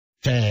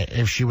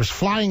if she was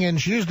flying in,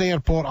 she used the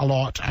airport a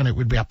lot, and it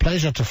would be a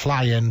pleasure to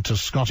fly in to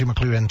Scottie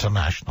McClue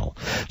International.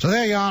 So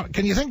there you are.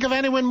 Can you think of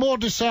anyone more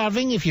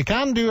deserving? If you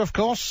can do, of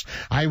course,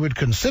 I would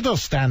consider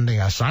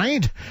standing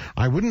aside.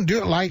 I wouldn't do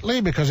it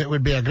lightly, because it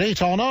would be a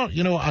great honour,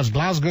 you know, as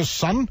Glasgow's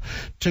son,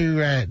 to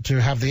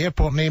have the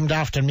airport named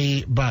after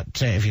me.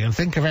 But if you can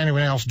think of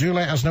anyone else, do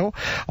let us know,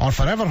 or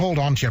forever hold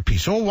on to your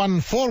peace.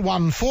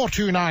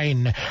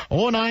 0141429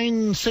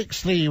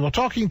 0963. We're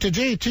talking to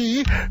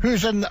JT,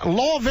 who's in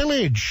Law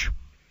Village.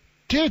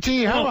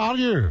 JT, how are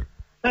you?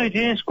 How you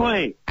doing,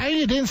 Scotty? How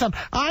you doing, son?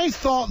 I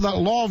thought that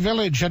Law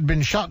Village had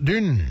been shut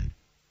down.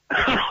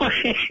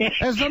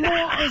 Is there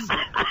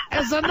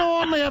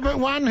no only about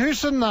one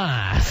house in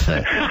that?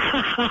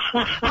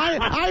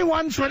 I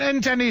once went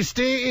into an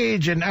estate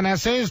agent and I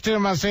says to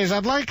him,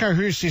 I'd like a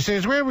house. He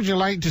says, where would you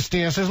like to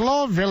stay? I says,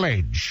 Law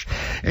Village.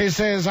 He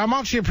says, how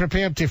much are you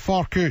prepared to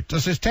fork out? I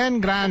says,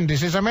 10 grand. He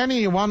says, how many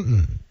are you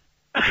wanting?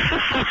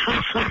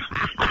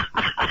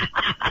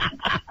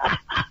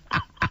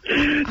 Do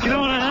you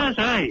know what it is,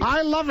 eh?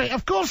 I love it.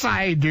 Of course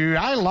I do.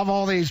 I love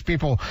all these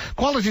people.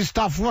 Quality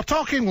stuff. We're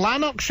talking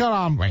Lanarkshire,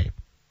 aren't we?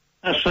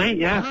 That's right,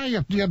 yeah. Ah,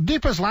 your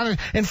deepest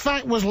Lanarkshire. In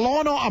fact, was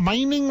Law not a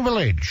mining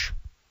village?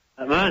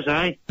 It was,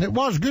 eh? It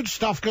was good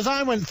stuff, because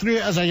I went through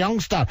it as a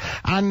youngster,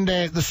 and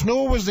the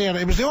snow was there.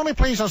 It was the only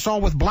place I saw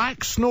with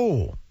black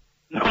snow.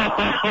 that's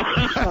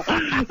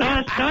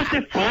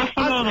the first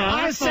one.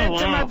 I said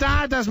to my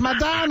dad, as my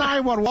dad and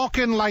I were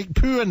walking like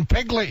Pooh and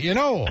Piglet, you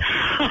know,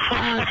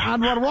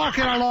 and we're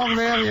walking along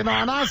there, you know,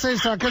 and I says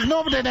to her, because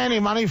nobody had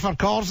any money for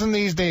cars in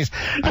these days,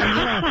 and, you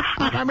know,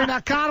 I mean,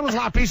 a car was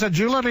like a piece of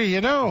jewellery,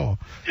 you know,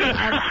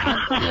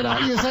 and, you know,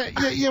 you said,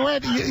 you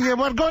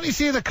were going to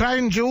see the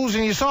Crown Jewels,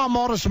 and you saw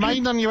Morris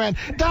Minor, and you went,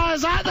 Dad,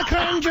 is that the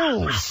Crown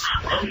Jewels?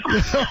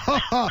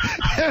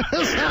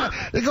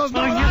 He goes,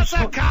 no, that's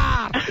a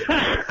car.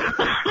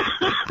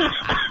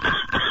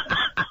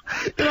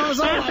 You know, it was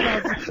all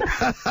like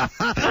that.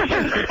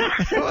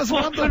 It was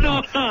wonderful.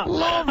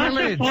 Law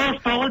Village.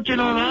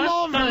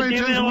 Law Village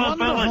is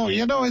wonderful.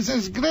 You know,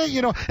 it's great.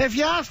 You know, if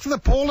you ask the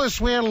police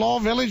where Law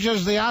Village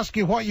is, they ask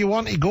you what you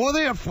want to go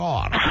there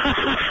for.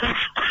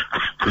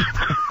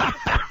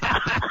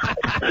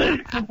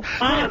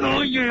 I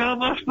know you, I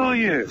must know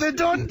you. They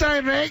don't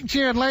direct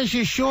you unless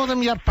you show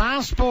them your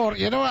passport,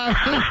 you know what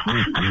I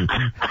mean?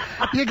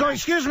 You go,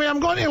 excuse me, I'm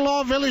going to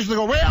Law Village. They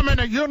go, wait a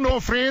minute, you're no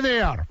free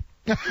there.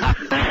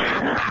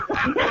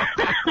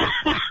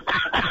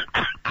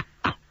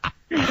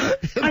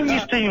 Are you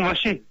saying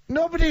wishy?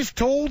 Nobody's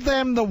told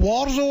them the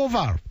war's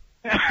over.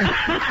 Well,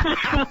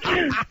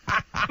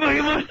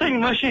 you must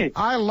sing wishy.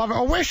 I love it.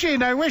 Oh, wishy,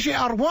 now wishy.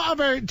 Or what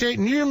about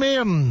New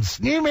Mains?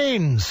 New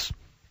Mains.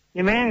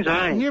 New Mains,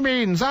 aye. New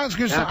Mains, that's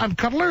good stuff. And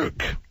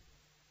Carluke.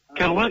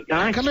 Carluke,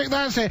 aye. Carluke,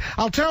 that's it.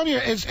 I'll tell you,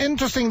 it's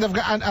interesting, they've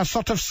got a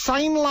sort of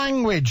sign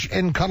language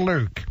in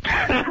Carluke.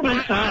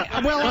 What's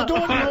that? Well, I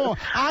don't know.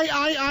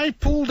 I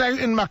pulled out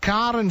in my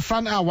car in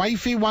front of a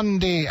wifey one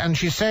day, and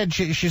she said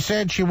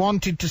she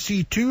wanted to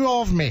see two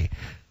of me.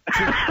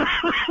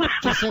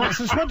 She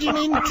says, what do you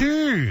mean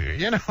two?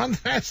 You know, and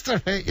the rest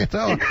of it, you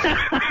know.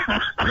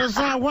 There's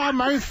that, what a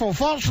mouthful.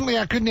 Fortunately,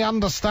 I couldn't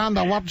understand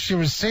a word she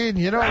was saying,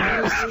 you know.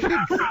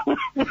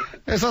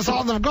 It's a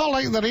sort of, they've got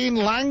like their own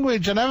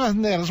language and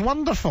everything there. It's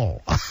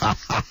wonderful.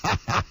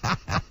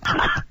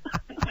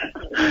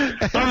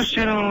 I'm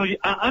sure all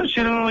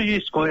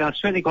you, Scotty. I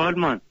swear to God,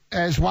 man.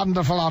 It's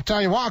wonderful. I'll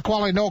tell you what a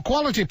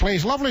quality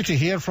place. Lovely to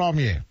hear from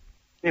you.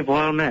 No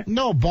bother, mate.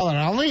 No bother.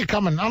 I'll need to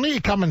come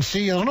and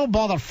see you. There's no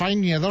bother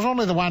finding you. There's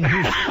only the one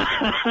who's...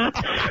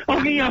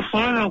 I'll give you a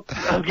phone.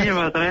 I'll give you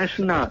my address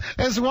and that.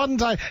 It's one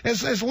time.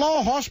 It's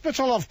Law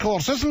Hospital, of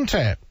course, isn't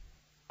it?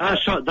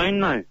 That's shut down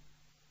now.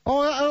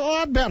 Oh,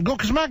 I'd better go,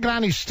 because my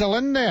granny's still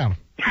in there.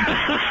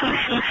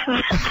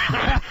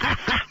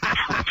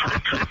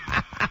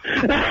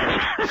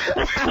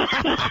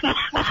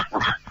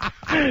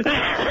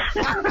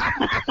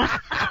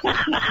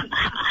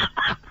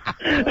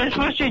 It's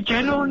Wishy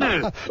General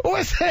now. Oh,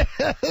 is it?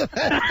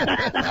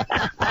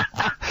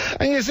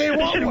 And you say,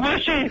 what?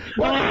 Wishy.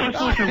 Well,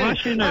 it's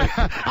Wishy now.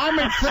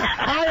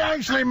 I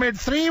actually made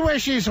 3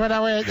 wishes when I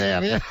went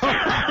there, you know.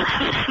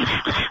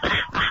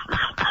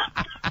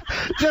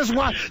 Just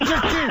one,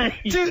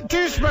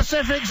 two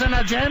specifics and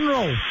a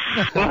general.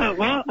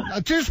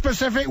 What? 2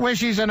 specific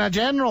wishes and a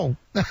general.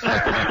 Oh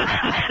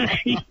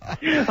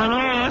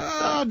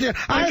dear!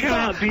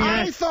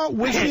 I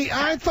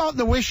thought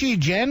the wishy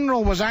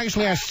general was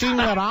actually a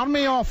senior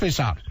army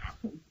officer.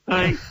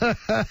 Right. How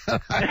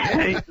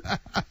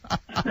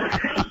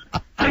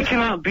can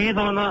that be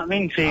though? That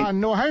means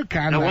no, how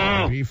can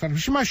that be?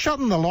 She must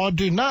shutting the law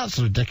down. That's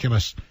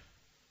ridiculous.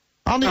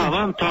 No,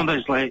 I'm talking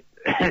about like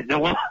the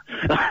law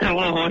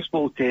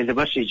hospital to the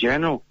Wishy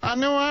General. I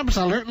know,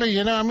 absolutely.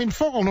 You know, I mean,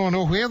 folk will not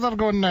know where they're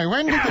going now.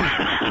 When did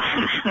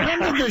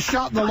they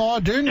shut the law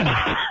down?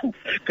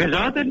 Because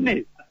I didn't.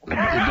 You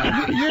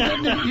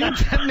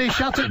didn't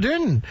shut it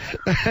down.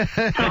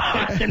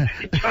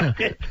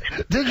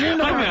 Did you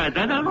know? I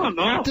don't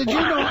know. Did you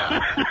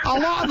know? A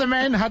lot of the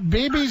men had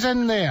babies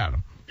in there.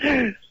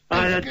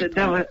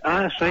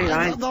 That's right,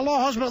 aye. The law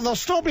hospital, there'll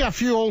still be a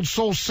few old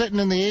souls sitting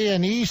in the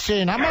A&E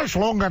saying, how much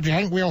longer do you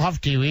think we'll have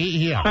to wait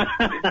here?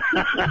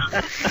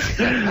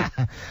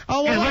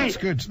 Oh, well, that's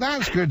good.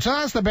 That's good. So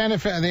that's the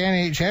benefit of the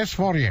NHS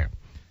for you.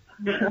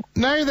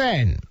 Now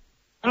then,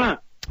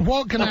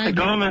 what can I do? The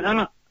government,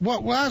 innit?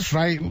 Well, that's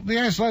right.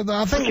 Yes, I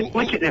think...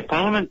 Look at the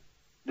Parliament.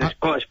 The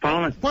Scottish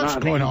Parliament. What's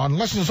going on?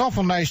 Listen, it's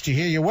awful nice to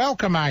hear you.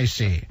 Welcome, I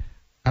say.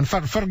 And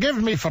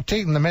forgive me for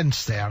taking the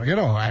mince there, you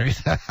know. I mean.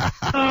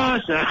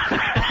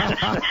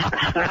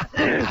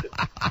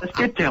 It's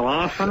good to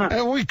laugh, isn't it?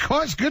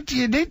 It's good.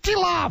 You need to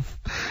laugh.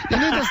 You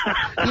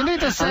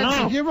need a sense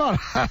of humour.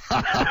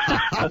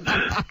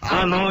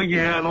 I know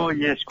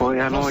you, Scotty.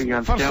 I know you.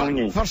 I'm telling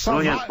you. For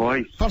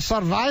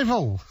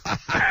survival.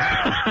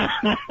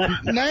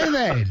 Now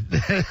then.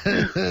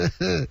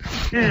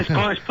 Yeah,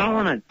 Scottish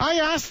Parliament. I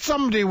asked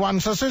somebody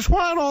once, I says,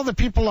 what are all the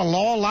people of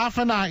law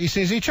laughing at? He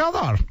says, each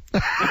other.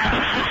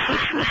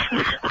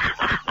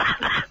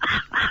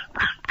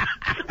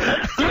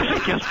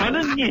 You're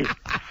funning you.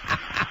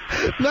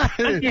 No,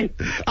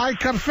 I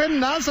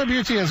Carfin, that's a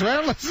beauty as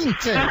well,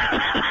 isn't it?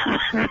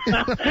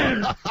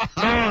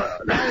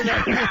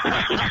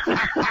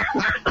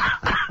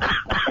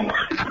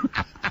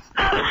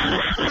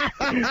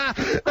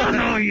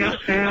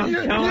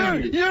 No,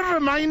 you're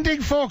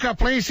reminding folk of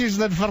places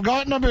they'd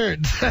forgotten about.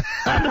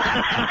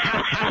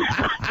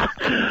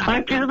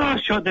 I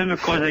cannot shut them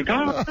because I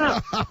got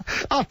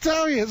I'll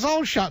tell you, it's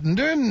all shutting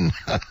down.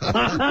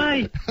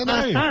 Aye.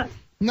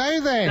 Now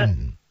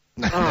then.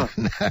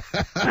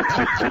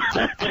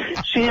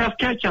 See, I've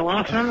kept you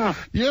laughing, haven't I?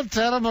 You're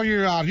terrible,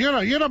 you are.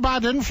 You're a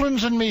bad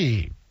influence on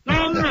me.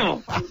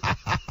 No.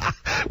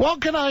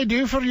 What can I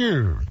do for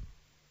you?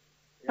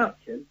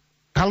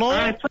 Hello?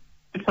 Are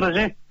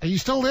you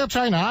still there,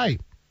 China? Aye.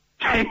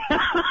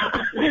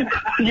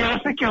 Yeah, I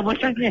think you're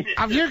looking at me.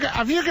 Have you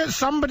got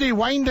somebody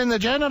winding the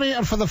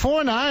generator for the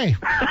phone? Aye.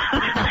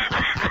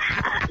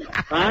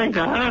 I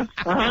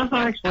have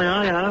actually,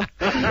 I have.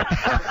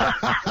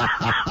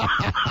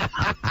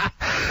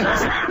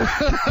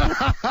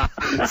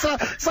 So,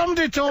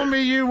 somebody told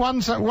me you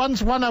once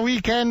won a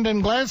weekend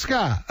in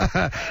Glasgow,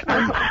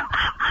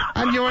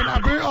 and you went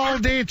about all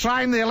day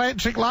trying the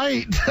electric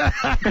light.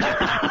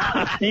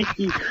 I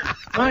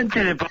went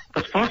to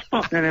the first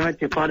book and I went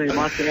to Paddy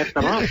Market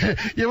after that.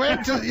 You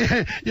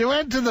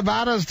went to the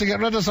barras to get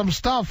rid of some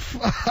stuff.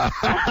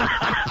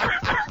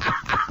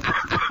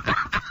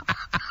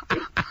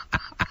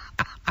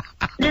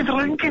 You're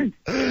drinking.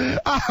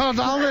 Oh,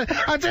 darling,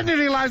 I didn't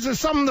realise it's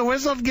something the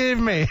wizard gave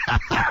me.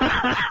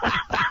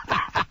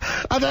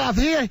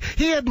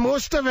 He had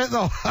most of it,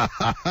 though.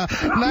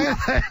 Now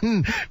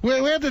then,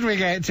 where did we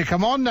get to?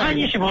 Come on now. I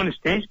used to be on the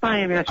stage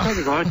by me, I swear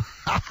to God.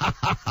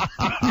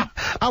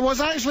 I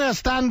was actually a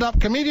stand-up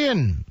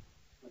comedian.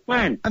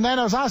 When? And then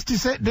I was asked to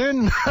sit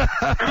down.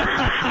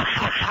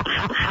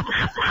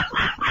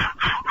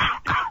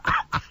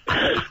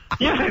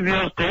 You're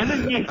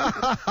outstanding, you.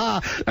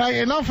 Right,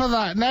 enough of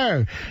that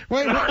now.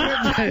 Wait.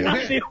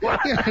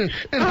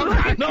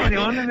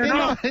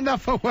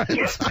 Enough of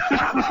words.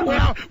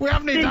 We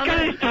haven't done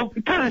it.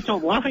 You can't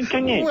stop laughing,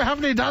 can you? We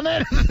haven't done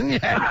anything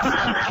yet.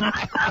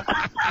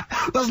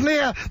 There's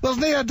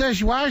no a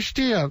dish washed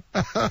here.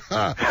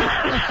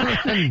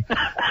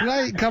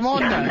 Right, come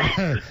on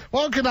now.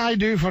 What can I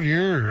do for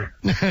you?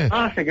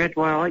 That's a good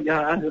one.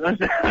 Yeah,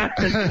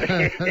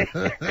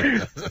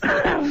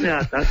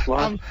 that's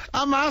one.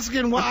 I'm asking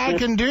what I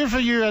can do for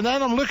you, and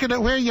then I'm looking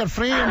at where you're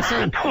free and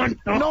saying,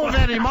 not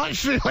very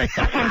much, really.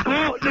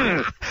 I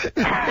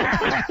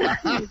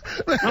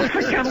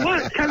thinking,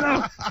 what can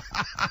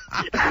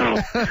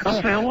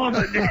I fell on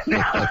it.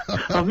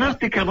 I've not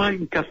to come out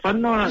and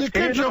Carfin on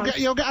it.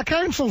 You'll get a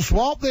council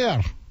swap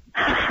there.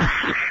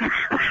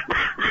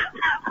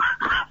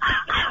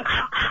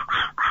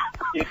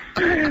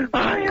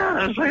 Oh, yeah,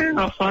 that's right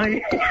enough,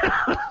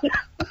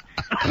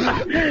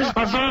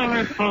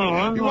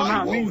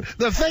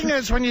 The thing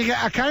is, when you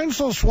get a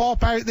council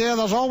swap out there,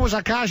 there's always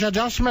a cash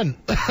adjustment.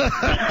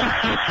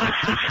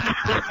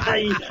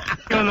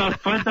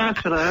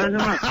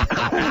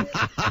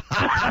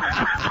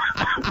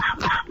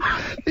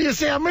 You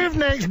see, I moved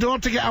next door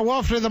to get a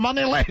waft through the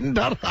money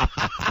lender.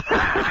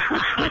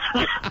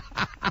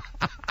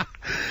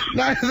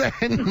 Now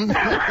then,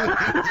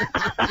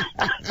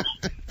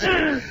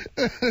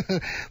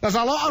 there's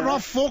a lot of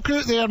rough folk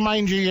out there,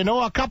 mind you. You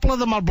know, a couple of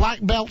them are black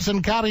belts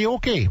in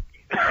karaoke.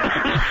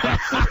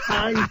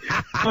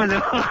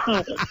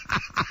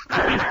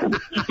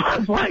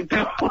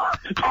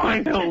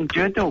 Black belt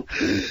judo.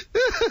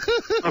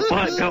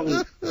 Black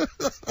belt.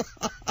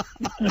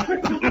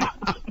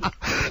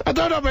 I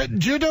don't know about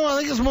judo. I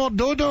think it's more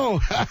dodo.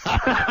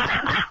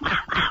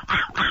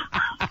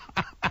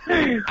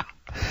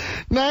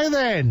 Now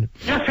then.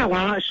 You're from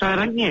Lanarkshire,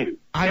 aren't you?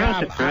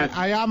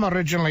 I am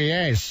originally,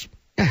 yes.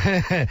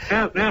 Where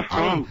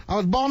from? I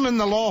was born in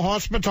the Law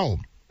Hospital.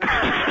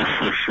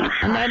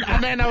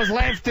 and then I was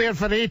left there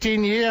for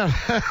 18 years.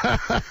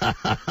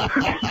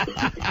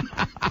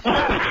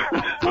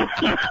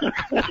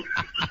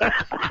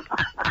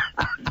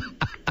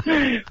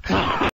 Bye.